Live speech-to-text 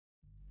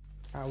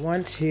I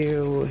want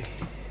to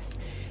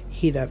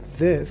heat up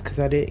this because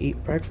I didn't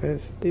eat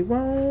breakfast. We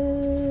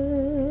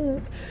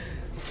won't.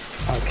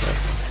 Okay.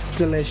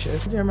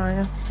 Delicious.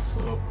 Jeremiah.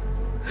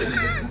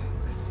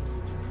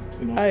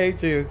 I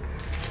hate you.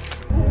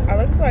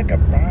 I look like a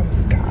bronze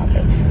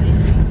goddess.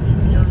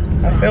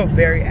 I feel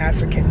very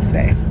African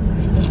today.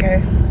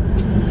 Okay?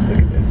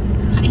 Look at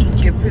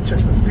this. Get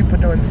pictures of people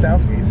doing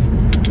selfies.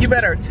 You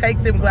better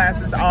take them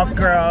glasses off,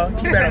 girl.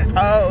 You better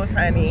pose,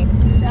 honey.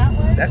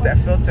 That's that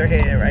filter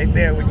head right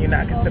there when you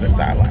knock it to the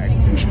sideline.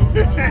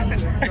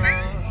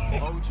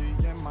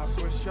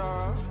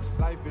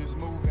 Life is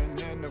moving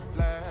in the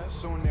flash.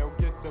 Soon they'll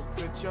get the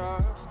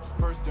picture.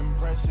 First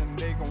impression,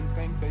 they gon'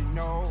 think they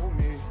know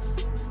me.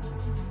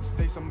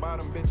 They some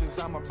bottom bitches,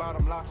 I'm a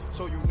bottom lot,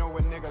 so you know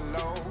a nigga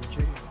low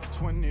key.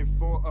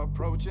 24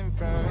 approaching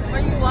fast. Are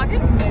you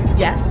vlogging?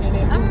 Yeah.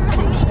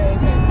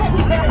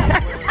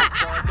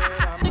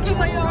 Think you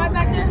put your eye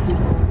back there?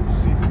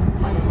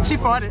 She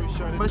fought it,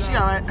 but she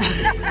alright.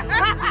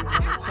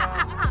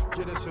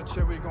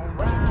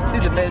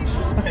 She's a bitch.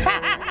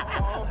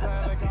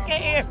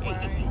 Can't hear me.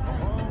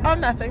 Oh,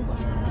 nothing.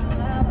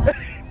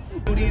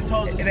 These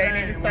hoes It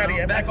ain't even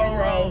started. back on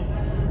roll.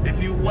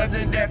 If you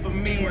wasn't there for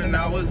me when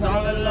I was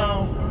all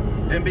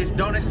alone, then bitch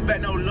don't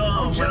expect no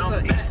love. When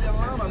I'm East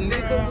Atlanta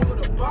nigga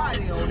with a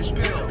body on the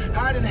spill.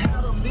 I done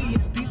had a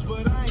million piece,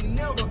 but I ain't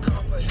never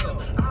caught for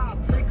help. I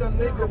take a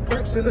nigga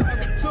bricks and I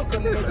took a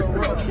nigga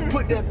rough.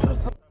 Put that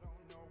pistol.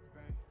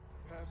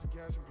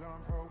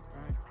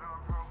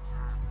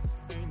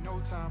 Ain't no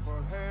time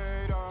for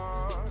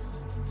haters.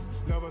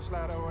 Never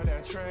slide over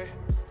that tray.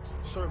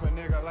 Serve a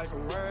nigga like a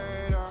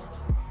waiter.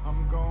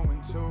 I'm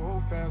going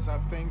too fast, I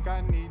think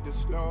I need to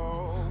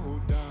slow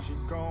down. She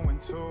going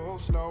too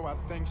slow, I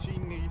think she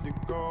need to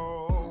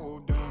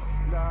go down.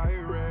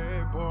 Like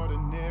red, put a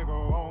nigga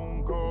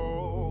on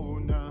go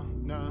now,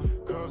 now.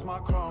 Cause my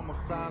karma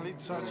finally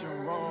touch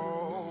and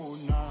roll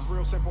now. It's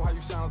real simple how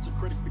you silence your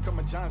critics. Become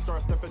a giant,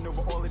 start stepping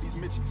over all of these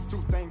midgets.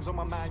 Two things on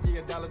my mind,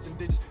 yeah, dollars and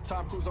digits.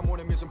 Time cruise, I'm on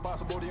a mission,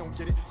 possible they don't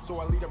get it. So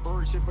I lead a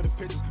bird shit for the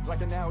pitches.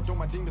 Like an owl, do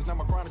my demons, now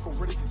my chronicle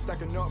ready.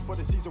 Stacking up for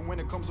the season when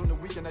it comes on the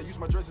weekend. I use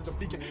my dress as a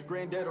beacon.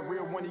 Granddad, a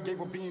real one, he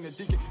gave up being a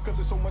deacon. Cause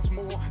there's so much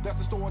more, that's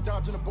the store,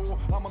 dodging the ball.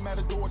 I'm a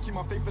matador, keep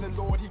my faith in the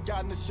Lord. He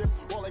got in the ship,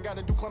 all I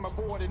gotta do, climb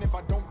aboard. And if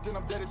I don't, then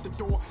I'm dead at the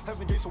door.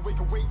 Heaven gates awake,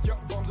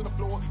 yup, bombs on the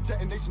floor.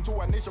 Detonation to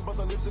our nation,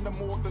 brother lives in the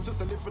morgue. The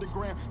sister live for the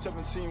gram.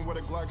 17 with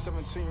a Glock,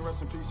 17,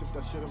 rest in peace if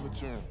that shit ever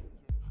jam.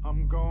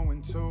 I'm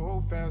going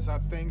too fast, I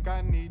think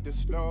I need to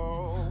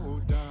slow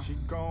down. She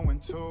going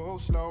too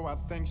slow, I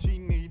think she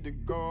need to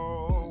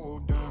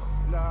go down.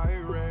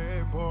 Like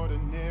red, put a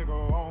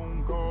nigga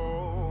on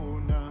go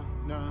now,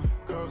 now.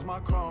 Cause my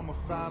karma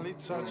finally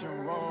touch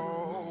and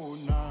roll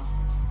now.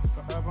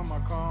 Forever my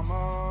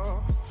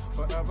karma,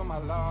 forever my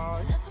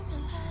life.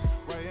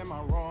 Weighing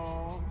my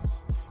wrongs,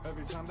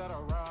 every time that I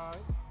ride.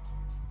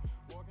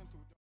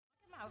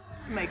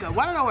 Makeup.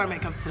 Why don't I wear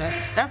makeup today?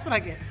 That's what I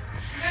get.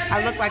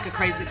 I look like a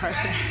crazy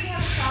person.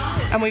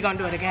 And we're gonna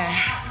do it again.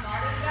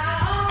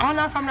 I don't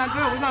know if I'm not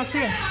good. We're gonna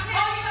see.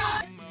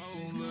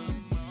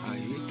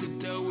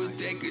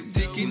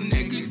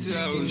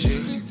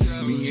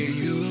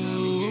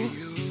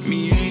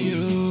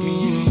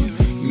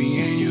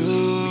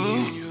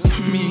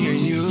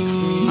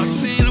 I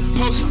seen a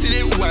post to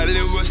that while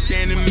it was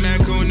standing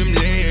back on them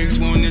legs.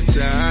 Wanted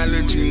to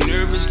holler, too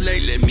nervous,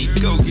 like let me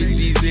go get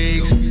these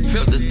eggs.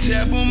 Felt the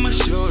tap on my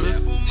shoulder,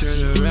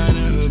 turn around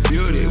in her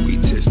beauty.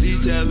 We touched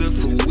each other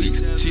for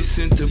weeks. She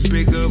sent a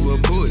pic of her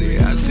booty.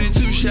 I sent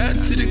 2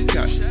 shots to the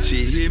couch.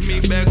 She hit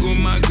me back, oh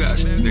my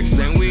gosh. Next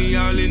time we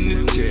all in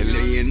the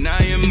telly and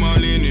I am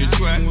all in the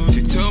trap.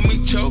 She told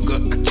me choke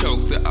her, I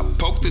choked her. I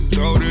poked her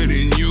throater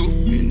than you.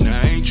 And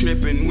I ain't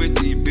tripping with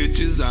these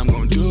bitches. I'm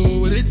gonna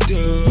do what it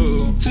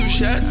do. 2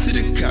 shots to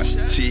the couch.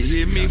 She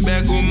hit me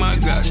back, oh my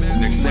gosh.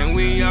 Next time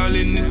we all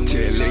in the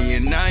telly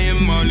and I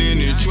am all in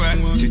the trap.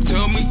 She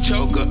told me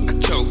choke her, I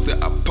choked her.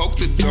 I poked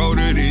her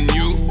throater than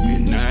you.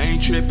 And I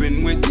ain't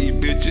tripping with these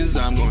bitches.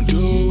 I'm gonna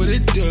do what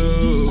it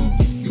do.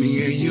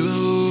 Me and you,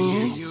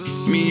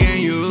 me and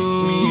you,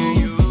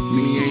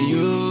 me and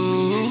you,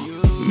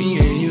 me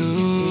and you.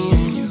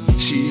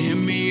 She hit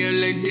me up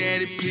like,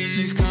 daddy,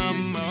 please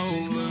come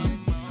over.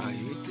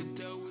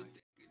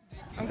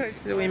 Okay,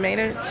 so we made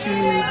it to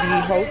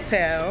the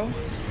hotel.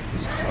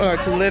 Or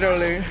to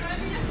literally,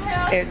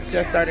 it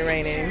just started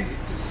raining.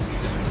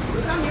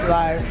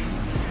 Like,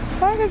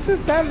 as long as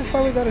it's done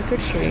before we go to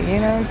 6th Street, you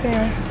know what I'm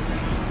saying?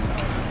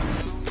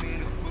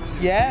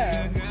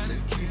 Yeah.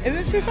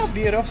 Isn't she so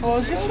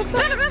beautiful? She's so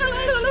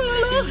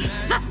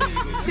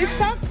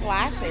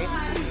classy.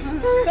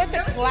 Such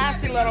a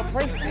classy little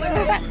person.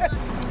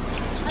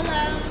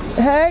 Hello.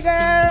 Hey,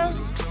 girl.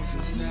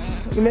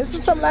 You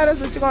missing some letters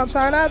that you're gonna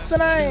turn up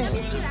tonight?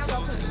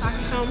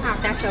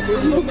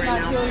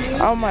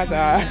 Oh my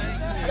god.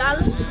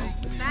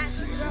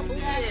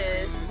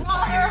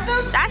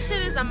 That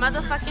shit is a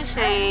motherfucking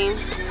shame.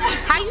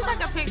 How you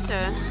take a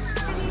picture?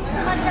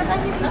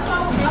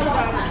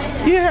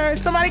 You heard?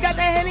 Somebody got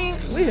that Henny?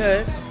 We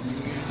heard.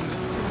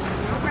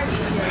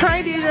 Hi,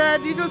 Hey, Deidre,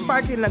 Deidre's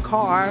parking in the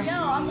car. Yo,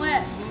 I'm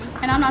wet.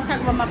 And I'm not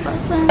talking about my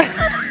person.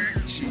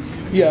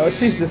 Yo,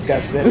 she's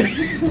disgusting.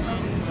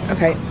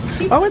 Okay.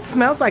 Oh, it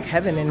smells like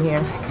heaven in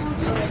here.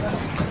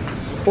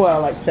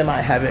 Well, like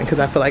semi-heaven, because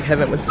I feel like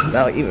heaven would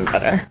smell even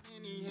better.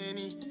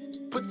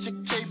 Put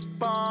your cape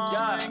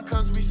on,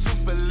 cause we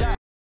super light.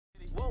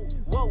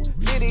 Whoa,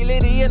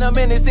 Liddy, and I'm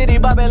in the city,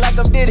 bobbing like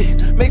I'm Diddy.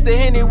 Mix the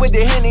Henny with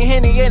the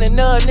Henny, and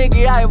another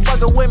nigga, I ain't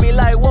fucking with me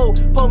like, whoa.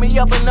 Pull me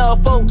up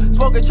another foe,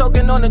 smoking,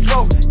 choking on the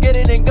throat. Get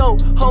it and go,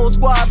 whole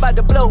squad about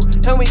to blow,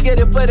 and we get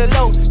it for the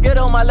low. Get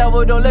on my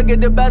level, don't look at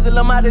the bezel,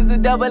 I'm out as the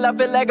devil. I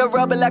feel like a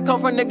rebel, I come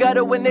from the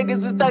gutter when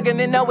niggas is thugging,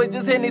 and now it's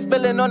just Henny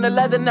spilling on the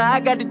leather. Now I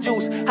got the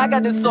juice, I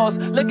got the sauce.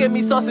 Look at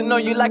me saucing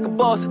on you like a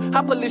boss.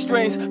 I pull the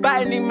strings,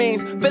 by any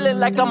means, feeling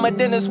like I'm a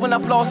dentist when I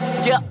floss,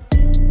 yeah.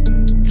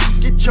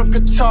 Get your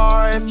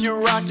guitar if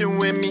you're rocking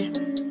with me.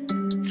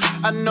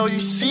 I know you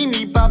see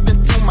me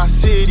bopping through my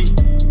city.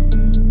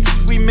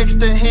 We mix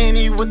the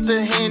Henny with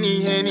the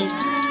Henny.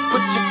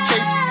 Put your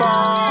cape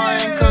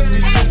on, cause we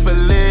super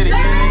litty.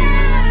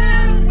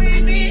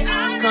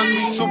 Cause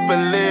we super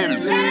litty.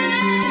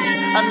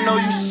 I know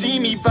you see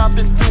me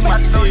bopping through my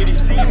city.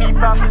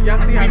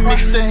 We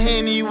mix the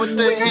Henny with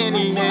the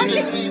Henny.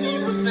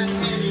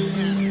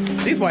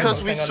 These white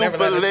Cause we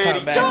super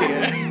litty.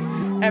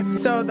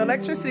 So the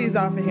electricity's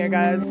off in here,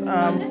 guys.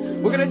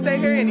 We're gonna stay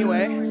here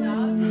anyway.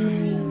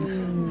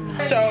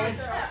 So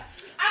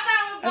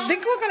I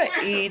think we're gonna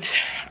eat.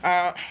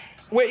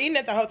 We're eating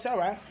at the hotel,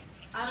 right?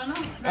 I don't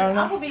know. There's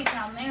Applebee's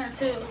down there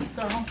too,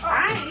 so.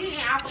 I ain't eating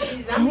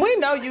Applebee's. We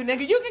know you,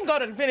 nigga. You can go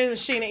to the vending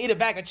machine and eat a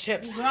bag of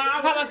chips. How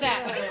about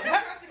that?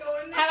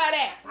 How about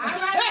that?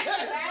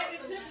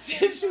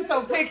 Since you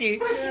so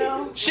picky,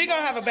 she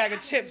gonna have a bag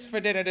of chips for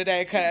dinner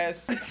today, cause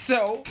it's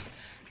so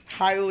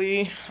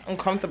highly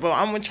uncomfortable.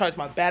 I'm gonna charge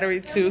my battery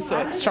too, so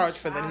it's charged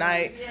for the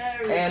night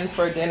and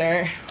for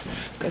dinner,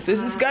 cause this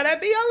is gonna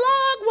be a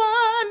long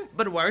one,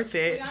 but worth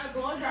it.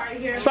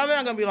 It's probably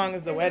not gonna be long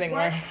as the wedding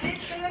one.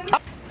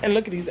 And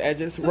look at these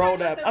edges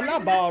rolled up. I'm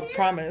not bald,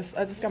 promise.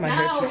 I just got my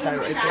hair too tight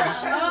right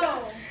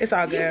there. It's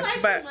all good,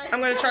 but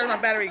I'm gonna charge my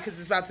battery because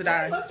it's about to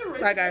die.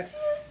 Bye, guys.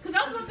 Cause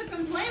I was about to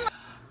complain.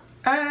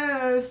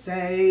 Oh,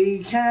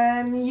 say,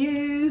 can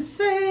you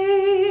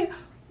see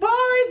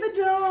by the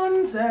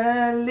dawn's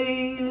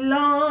early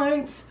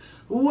light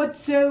what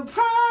so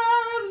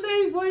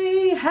proudly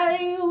we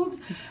hailed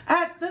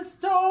at the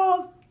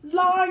stars'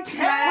 light?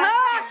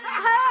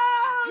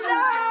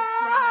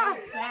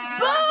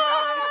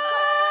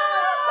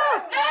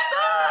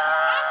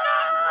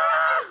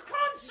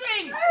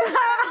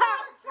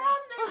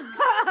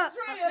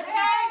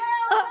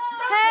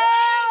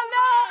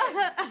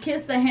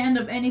 Kiss the hand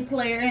of any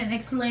player and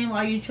explain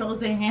why you chose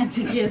their hand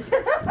to kiss. Did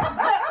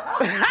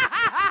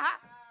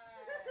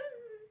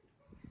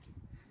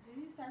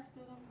you start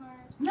through the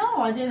card?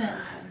 No, I didn't.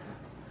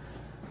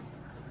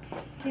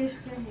 Kiss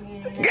your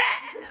hand.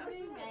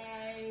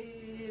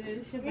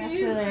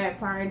 Bachelorette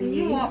party.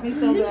 You want me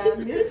so bad.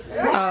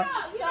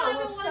 So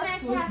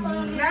obsessed with me.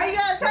 Now you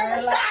gotta take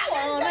a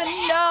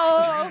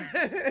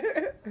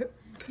shot.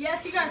 Yes,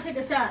 you gotta take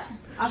a shot.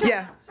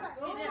 Yeah.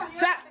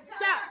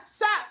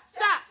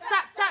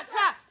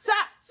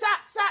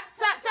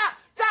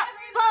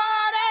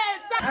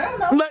 I don't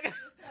know. Look,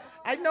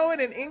 I know it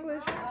in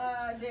English.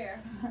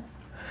 There.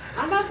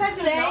 I'm not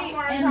taking Stay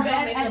in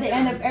bed at the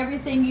end of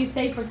everything you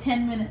say for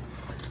 10 minutes.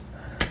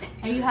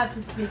 And you have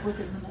to speak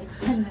within the next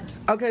 10 minutes.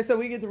 Okay, so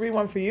we get to read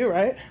one for you,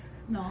 right?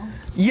 No.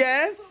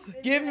 Yes,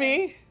 give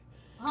me.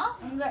 Huh?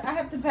 I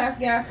have to pass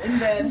gas in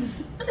bed.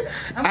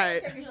 I'm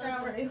gonna take a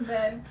shower in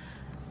bed.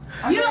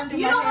 You don't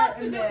have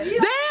to do it. Damn,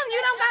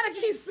 you don't gotta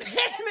keep saying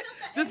it.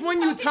 Just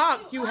when you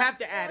talk, you have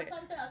to add it.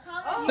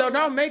 So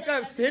don't make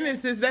up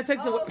sentences. That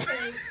takes away.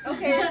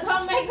 Okay.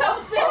 Don't make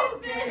up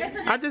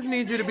sentences. I just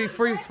need you to be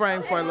freeze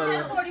frame for a little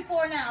bit. It's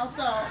 10:44 now,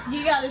 so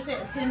you gotta say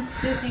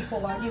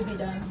 10:54. You'll be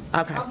done.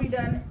 Okay. I'll be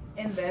done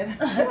in bed.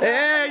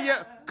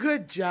 Yeah.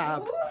 Good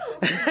job.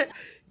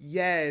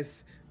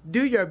 Yes.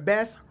 Do your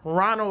best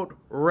Ronald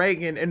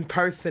Reagan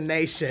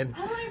impersonation.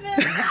 I don't even.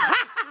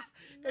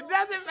 It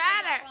doesn't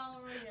matter.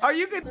 Or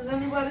you could. Does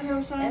anybody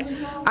have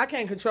shine? I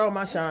can't control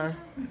my shine.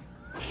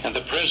 And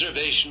the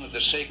preservation of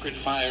the sacred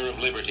fire of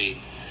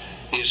liberty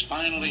is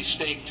finally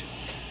staked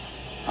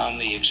on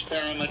the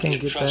experiment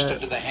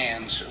entrusted to the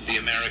hands of the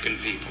American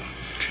people.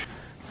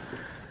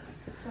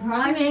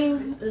 My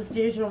name is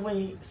Deidre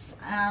Weeks,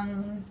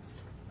 and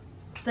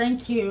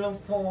thank you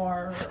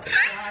for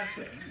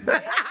watching.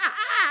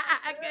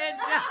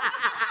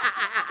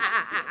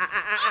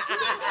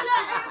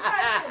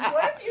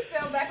 What if you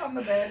fell back on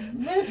the bed?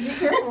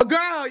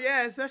 Girl,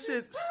 yes, that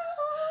shit.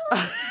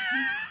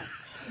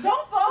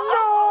 Don't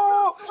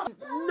fall.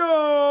 No.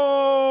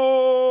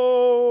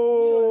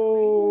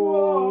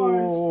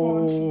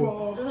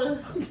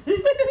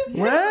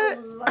 What?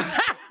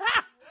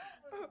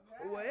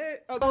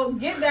 What? Okay. So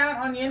get down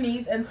on your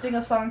knees and sing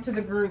a song to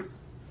the group.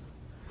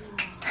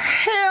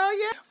 Hell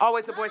yeah.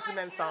 Always a Boyz II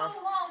Men song.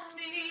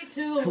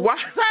 Why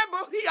is that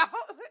booty all?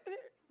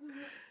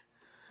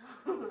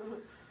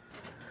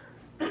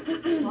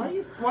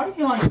 Why are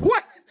you on?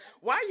 What?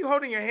 Why are you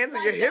holding your hands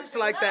on your hips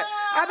like that?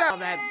 I know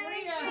that.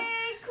 Bring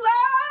me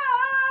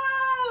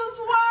close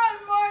one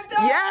more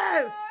time.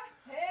 Yes.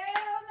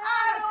 Hell,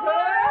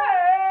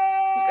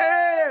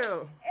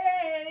 Girl.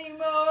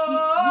 anymore.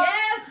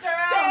 Yes,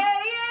 girl.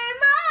 Stay in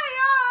my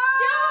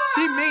arms.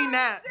 She mean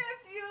that.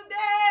 If you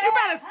dare. You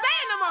better stay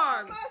in them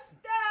arms. Must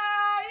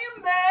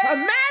I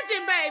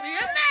Imagine, baby.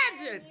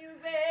 Imagine. you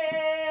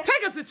there.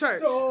 Take us to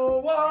church.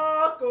 Don't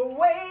walk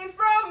away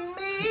from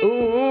me.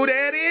 Ooh,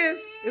 there it is.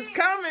 It's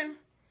coming.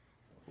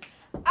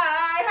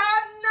 I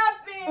have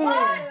nothing.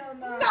 What?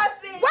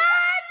 Nothing.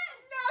 What?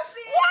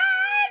 Nothing.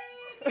 What?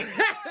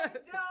 I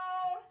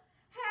don't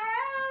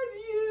have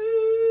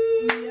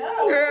you.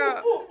 Girl.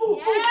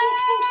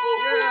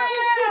 Yes.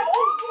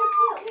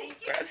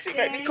 Girl, she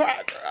made me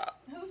cry, girl.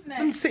 Who's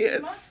I'm next?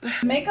 serious.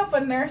 Make up a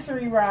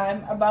nursery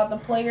rhyme about the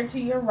player to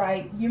your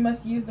right. You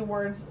must use the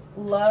words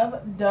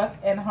love, duck,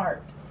 and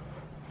heart.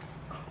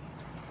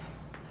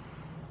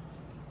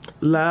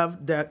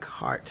 Love, duck,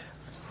 heart.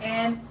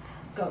 And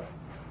go.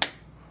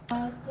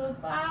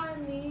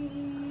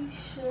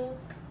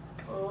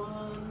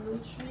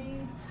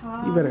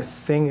 You better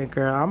sing it,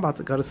 girl. I'm about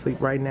to go to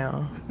sleep right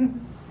now.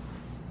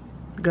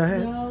 Go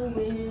ahead. The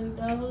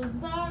windows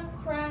are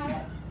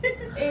cracked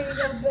and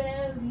the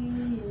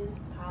belly is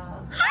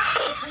popped.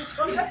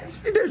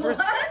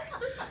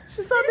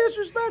 She's so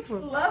disrespectful.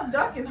 Love,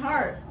 duck, and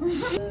heart.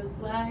 Look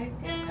like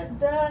a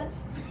duck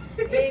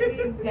and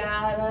you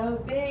got a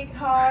big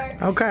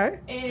heart. Okay.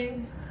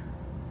 And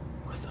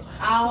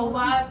I'll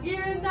wipe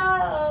your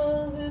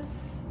nose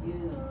if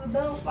you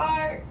don't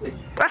fart.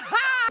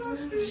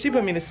 She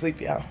put me to sleep,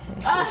 y'all.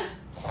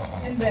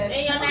 And then.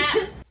 And your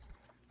nap.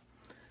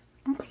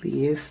 I'm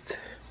pleased.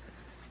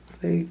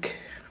 Like,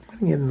 I'm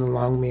gonna get in the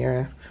long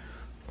mirror.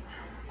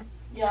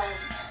 Yo.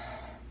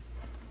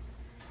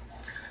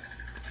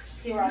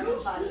 Here I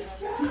go.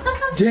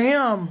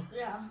 Damn.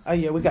 Yeah. Oh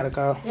yeah, we gotta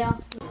go. Yeah.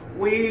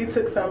 We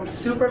took some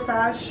super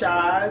fast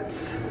shots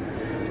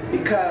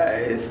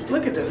because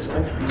look at this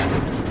one.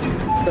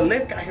 The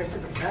lift got here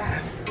super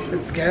fast.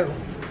 Let's go.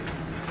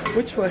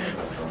 Which one?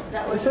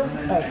 That was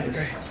Okay,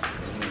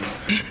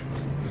 great.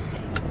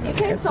 You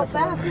came so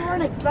fast, you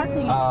weren't expecting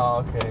it.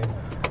 Oh, okay.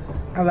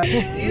 I like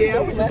it. Yeah,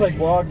 we just like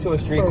walk to a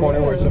street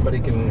corner where somebody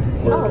can.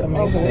 It's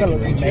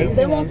amazing.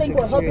 They won't think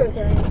we're hookers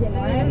or anything,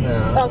 right?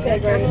 No. Okay,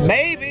 great.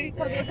 Maybe.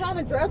 Because we're trying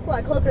to dress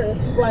like hookers.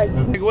 Like,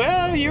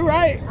 Well, you're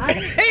right.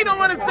 You don't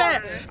want to say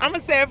it. I'm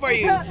gonna say it for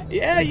you.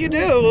 Yeah, you do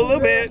a little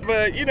bit,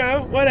 but you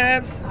know,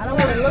 whatevs. I don't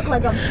want to look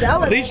like I'm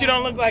selling. At least you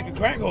don't look like a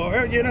crack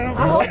whore, you know.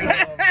 I hope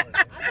not.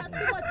 I got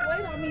too much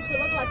weight on me to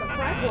look like a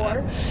crack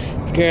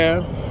whore.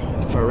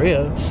 Girl, for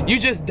real. You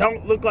just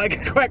don't look like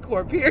a crack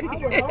whore, period. I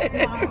would hope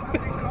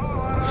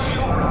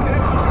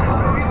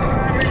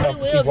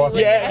not.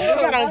 Yeah,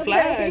 you got on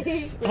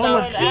flats. Oh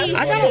my God.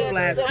 I got on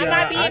flats, y'all. I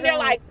might be in there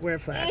like, wear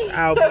flats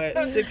out, but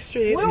 6th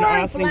Street and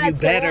Austin, you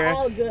better.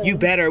 You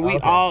better. We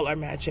all are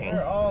matching.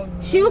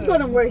 she was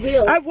gonna wear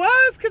heels. I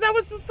was, because I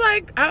was just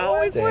like, I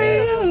always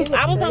wear heels.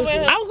 I was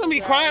gonna be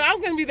crying. I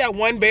was gonna be that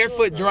one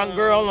barefoot drunk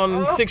girl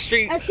on 6th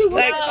Street. And she was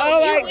Like,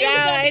 oh my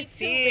God, my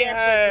feet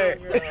hurt.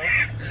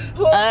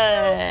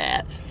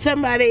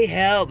 Somebody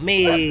help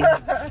me.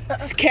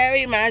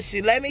 Carry my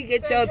shoe. Let me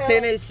get your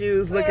tennis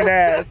shoes. Look at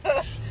us.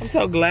 I'm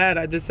so glad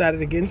I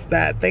decided against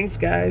that. Thanks,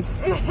 guys.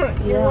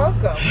 You're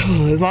welcome.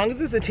 As long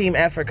as it's a team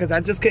effort, because I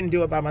just couldn't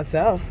do it by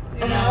myself.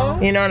 You know?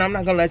 You know, and I'm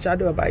not gonna let y'all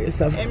do it by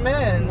yourself.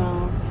 Amen.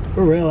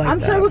 For real, like I'm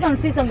that. sure we're gonna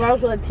see some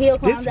girls with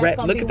heels on. This red,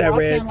 look at that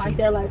red. Like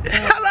they're like,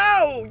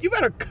 hello, you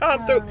better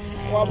come through.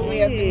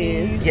 Wobbly at the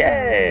knees.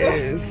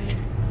 Yes.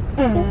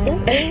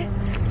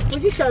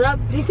 would you shut up?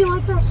 Do you feel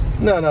like that?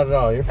 No, not at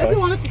all. You're If you fine.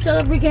 want us to shut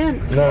up, we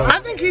can. No. I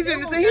think he's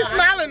in. He's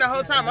smiling the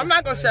whole time. I'm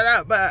not gonna shut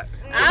up, but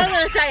I was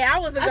gonna say I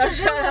wasn't gonna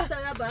shut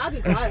up, but I'll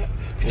be quiet.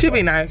 she'll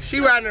be nice. She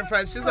riding in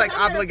front. She's like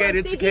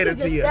obligated to cater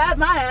to you. Stab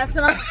my ass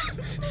and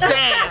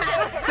Stab.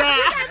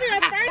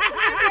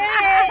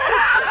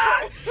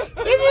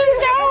 This is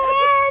so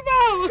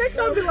horrible. They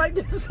told me like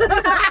this.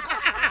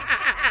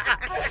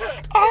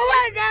 Oh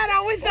my God,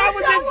 I wish I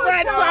was in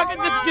front so I could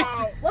just get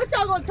you. What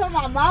y'all gonna tell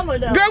my mama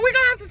though? Girl, we're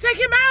gonna have to take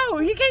him out.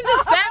 He can't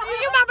just stab you.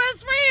 You're my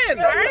best friend.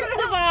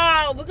 First of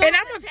all, we're gonna And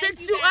I'm gonna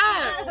fix you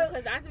up.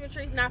 because Dr.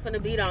 Retreat's not gonna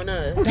beat on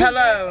us.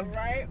 Hello.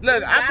 Right?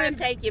 Look, I've Gotta been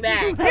take you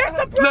back.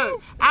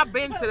 Look, I've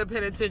been to the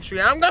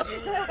penitentiary. I'm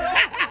going.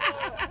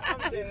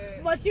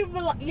 But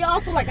you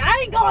also like,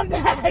 I ain't going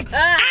back.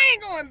 I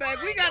ain't going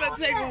back. We gotta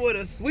take her with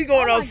us. We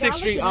going on 6th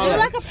Street. You're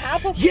like a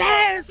powerful.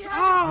 Yes. Turn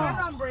Oh.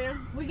 on, Bria.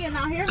 We getting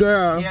out here?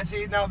 Girl. Yeah,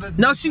 see,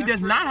 No, she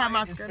does not have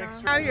my skirt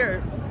on. Out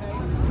here.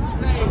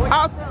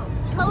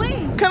 Awesome.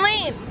 Colleen.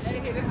 Colleen.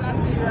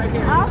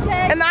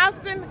 Okay. In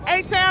Austin,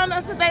 A-Town,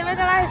 that's what they look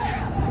like.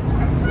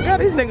 Girl,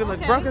 these niggas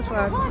look broke as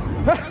fuck.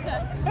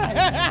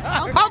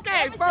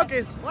 Okay,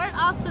 focus. We're in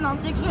Austin on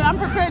 6th Street. I'm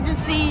prepared to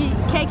see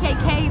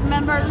KKK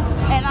members,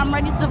 and I'm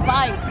ready to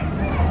fight.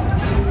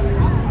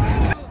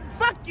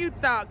 Fuck you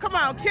thought. Come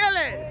on, kill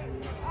it.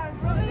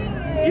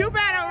 You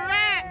better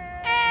rap.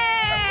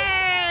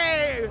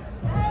 Hey!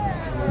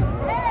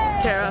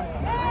 Kara.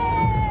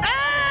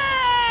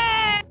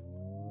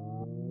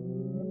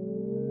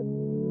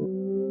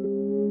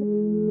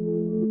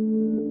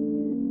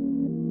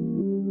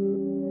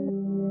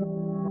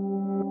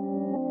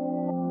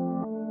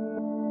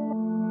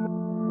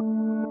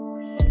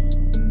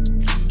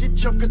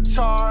 Get your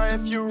guitar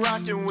if you're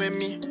rockin' with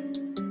me.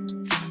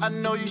 I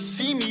know you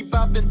see me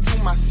bopping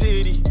through my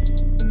city.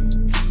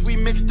 We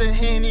mix the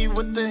Henny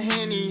with the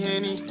Henny.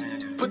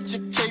 Put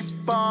your cape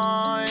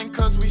on,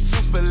 cause we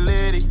super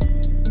litty.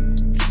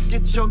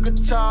 Get your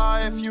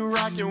guitar if you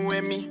rockin'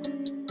 with me.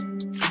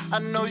 I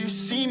know you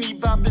see me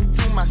bopping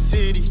through my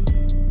city.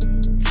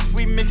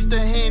 We mix the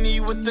Henny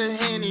with the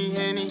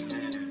Henny.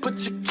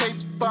 Put your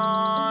cape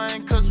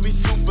on, cause we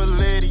super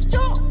litty.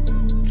 Yo!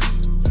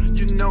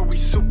 You know we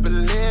super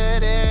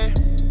litty.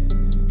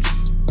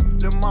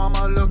 The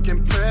mama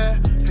looking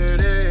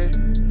pretty.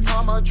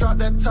 I'ma drop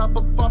that top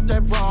up off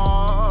that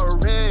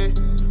Rari.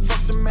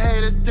 Fuck them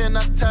haters, then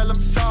I tell them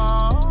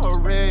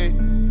sorry.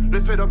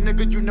 Lift it up,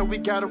 nigga, you know we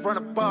gotta run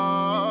a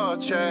bar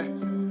check.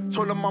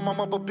 Told them I'm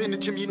up in the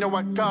gym, you know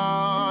I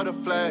gotta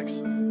flex.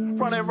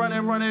 Run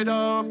it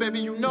up, baby,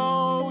 you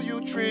know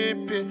you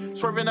trippin'.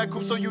 Swerving that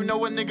coupe so you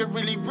know a nigga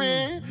really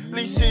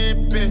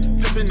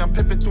sippin'. Flippin', I'm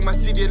pippin' through my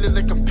city, it look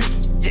like I'm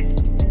pickin', yeah.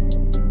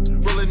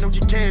 Rollin' on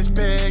your gas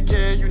bag,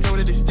 yeah, you know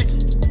that it's sticky.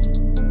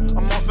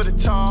 I'm off of the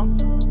top,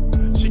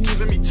 she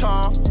giving me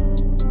top.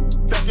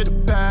 Back of the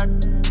back,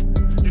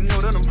 you know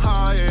that I'm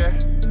high, yeah.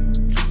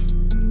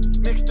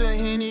 Mix the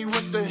Henny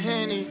with the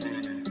Henny.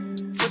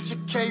 Put your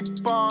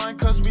cape on,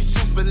 cause we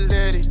super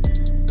litty.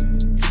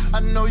 I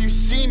know you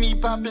see me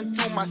bopping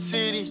through my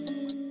city.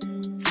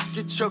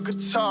 Get your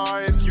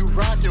guitar if you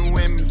rockin'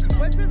 with me.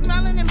 What's this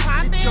melanin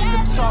poppin'? Get your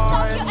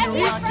guitar if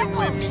you rockin'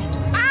 with me.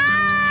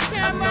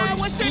 Camera,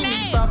 what's your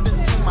name?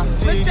 My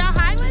city.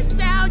 Mr.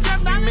 Sound,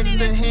 your mix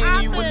the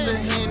Henny poppin'. with the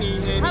Henny.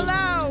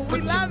 Hello,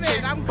 we love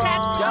it. I'm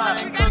catching on,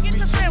 you gotta get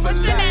the print. What's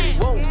your name?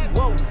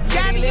 Whoa,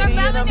 Daddy, your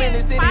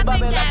melanin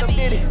poppin',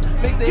 Daddy.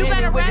 Mix the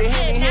Henny with the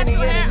Henny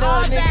and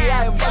another nigga.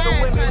 I ain't fucking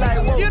with me like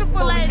whoa.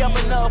 Beautiful lady. Up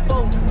enough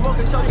folk,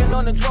 smoking, choking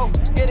on the throat.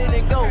 Get it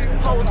and go,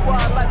 whole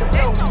squad like the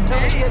blow.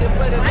 Let me get it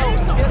for the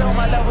low. Get on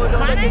my level,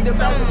 don't look at the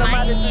best of the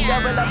mind. It's the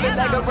devil. I feel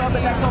like a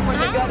rubber that come from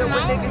the gutter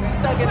when niggas is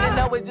thugging. And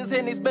now it's just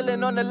Henny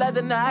spilling on the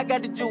leather. Now I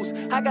got the juice,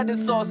 I got the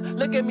sauce.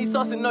 Look at me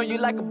saucing on you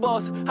like a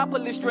boss. I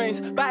pull the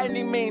strings by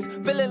any means.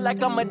 Feeling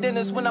like I'm a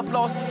dentist when I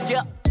floss.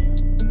 Yeah.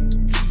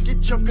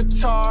 Get your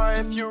guitar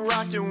if you're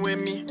rockin'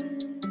 with me.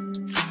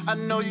 I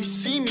know you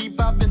see me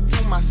bopping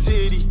through my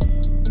city.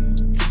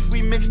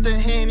 We mix the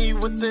Henny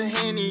with the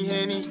Henny.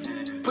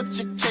 Put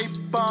your cape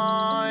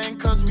on,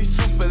 cause we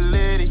super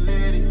litty.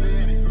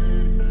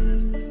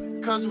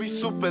 Cause we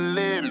super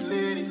litty.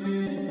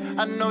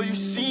 I know you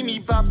see me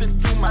bopping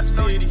through my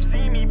city.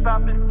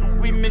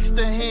 We mix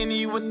the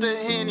Henny with the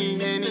Henny.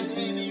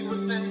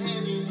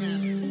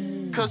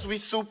 Cause we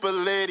super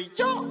litty.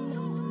 Yo!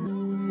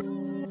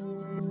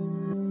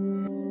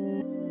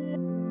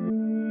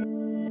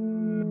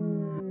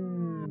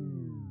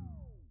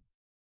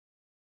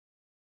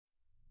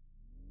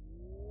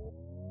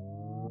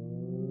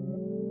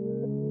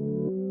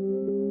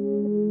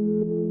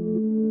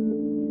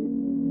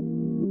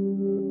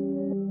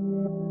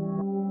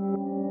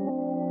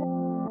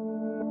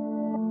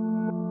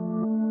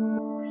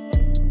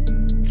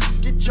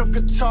 Get your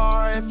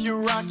guitar if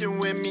you're rockin'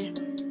 with me.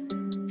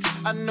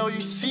 I know you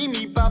see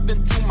me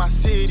bopping through my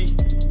city.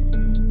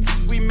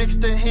 We mix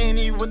the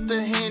Henny with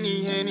the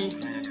Henny.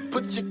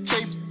 Put your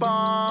cape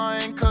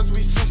on, cause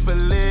we super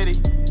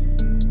litty.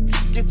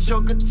 Get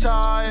your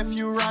guitar if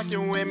you're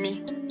rockin' with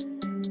me.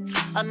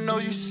 I know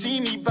you see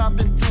me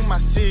bopping through my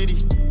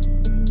city.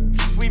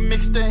 We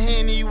mix the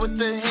Henny with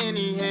the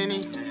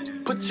Henny.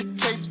 Put your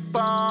cape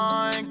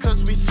on,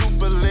 cause we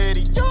super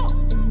litty. Yo!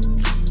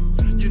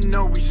 You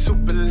know we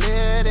super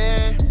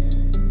litty.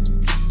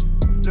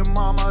 The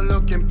mama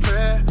looking pretty.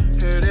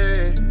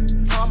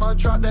 I'ma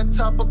drop that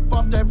top up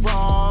off that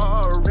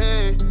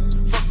Rari.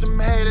 Fuck them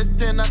haters,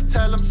 then I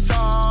tell them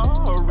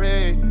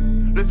sorry.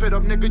 Lift it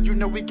up, nigga, you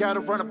know we gotta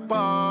run a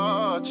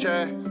bar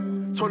check.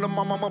 Told them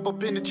I'm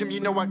up in the gym, you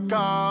know I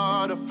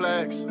gotta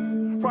flex.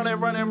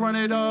 Run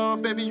it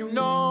up, baby, you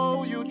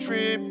know you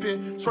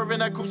trippin'. Swerving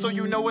that coupe so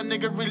you know a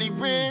nigga really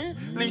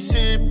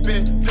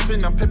sippin'.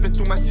 Flippin', I'm pippin'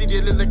 through my city,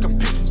 it look like I'm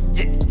pickin',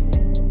 yeah.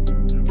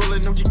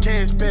 Rollin' on your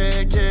gas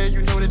bag, yeah,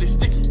 you know that it's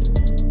sticky.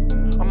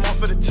 I'm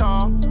off of the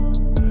top,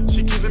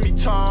 she giving me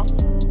top.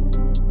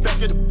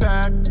 Back of the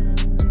back,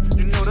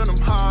 you know that I'm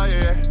high,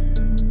 yeah.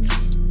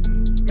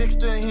 Mix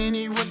the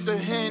Henny with the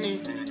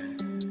Henny.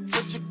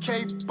 Put your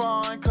cape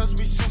on, cause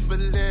we super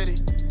litty.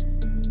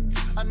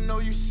 I know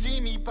you see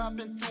me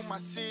bopping through my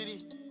city.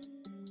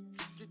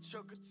 Get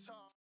your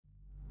guitar.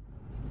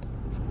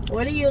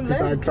 Where do you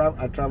live?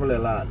 I travel a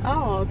lot.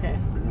 Oh, okay.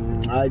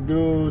 I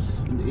do,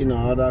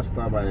 other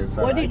stuff by the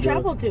side. Where do you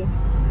travel to?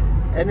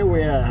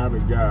 Anywhere I have a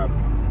job.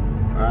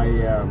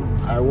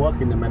 I work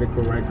in the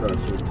medical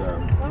records with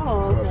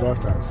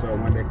consultants. So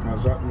when they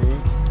consult me,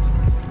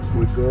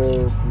 we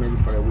go maybe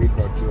for a week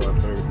or 2 or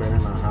 3,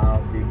 depending on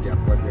how big their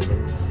project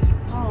is.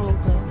 Oh,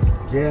 okay.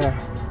 Yeah,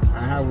 I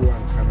have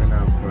one coming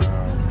up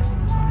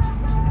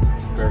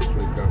first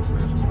week of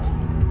next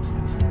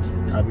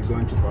month. I'll be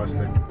going to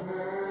Boston.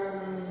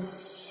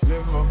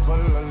 Liver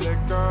full of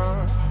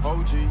liquor,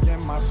 OG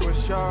in my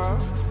swisher.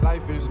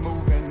 Life is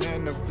moving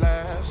in the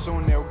flash,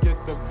 soon they'll get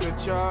the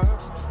picture.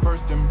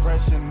 First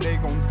impression, they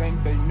gon'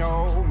 think they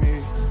know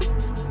me.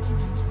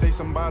 They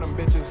some bottom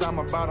bitches, I'm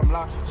a bottom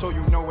lock, so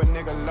you know a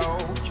nigga low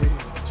key.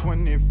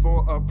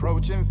 24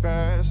 approaching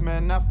fast,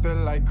 man, I feel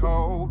like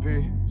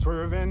Kobe.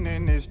 Swerving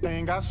in this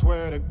thing, I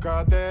swear to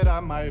God that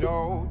I might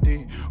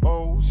OD.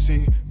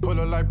 OC,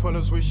 puller like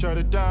pullers, we shut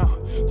it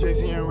down.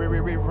 Jay-Z and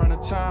Riri run the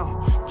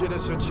town. Get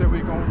us a chill, we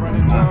gon' run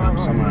it down.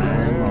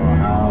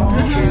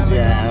 How crazy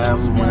I am,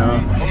 you know.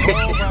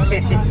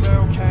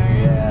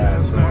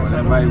 Yeah, so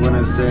whenever you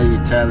wanna say, you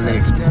tell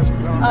Lift.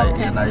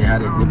 Okay. Now you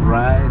had a good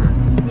ride.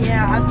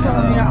 Yeah, I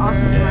told you off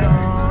the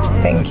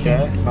ride. Thank you.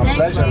 My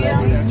pleasure,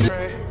 ladies.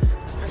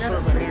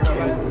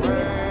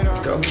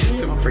 Go get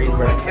some free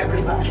work,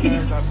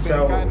 everybody.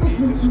 So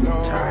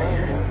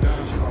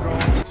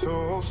tired.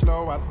 Too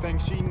slow, I think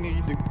she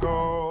need to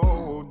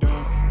go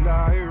down.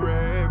 Like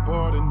red,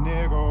 but a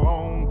nigga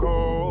on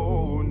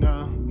go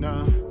now,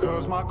 nah.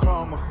 Cause my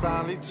karma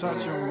finally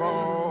touching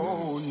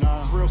roll now.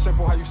 It's real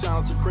simple how you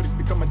silence your critic.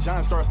 Become a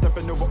giant, start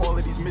stepping over all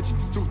of these midgets.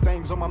 Two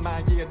things on my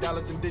mind, yeah,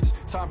 dollars and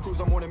digits. Tom Cruise,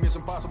 I'm on a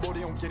mission impossible,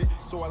 they don't get it.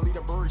 So I lead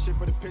a bird shit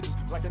for the pigeons.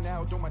 Like an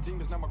owl, do my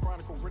demons, now my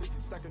chronicle ready.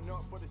 Stacking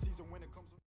up for the season when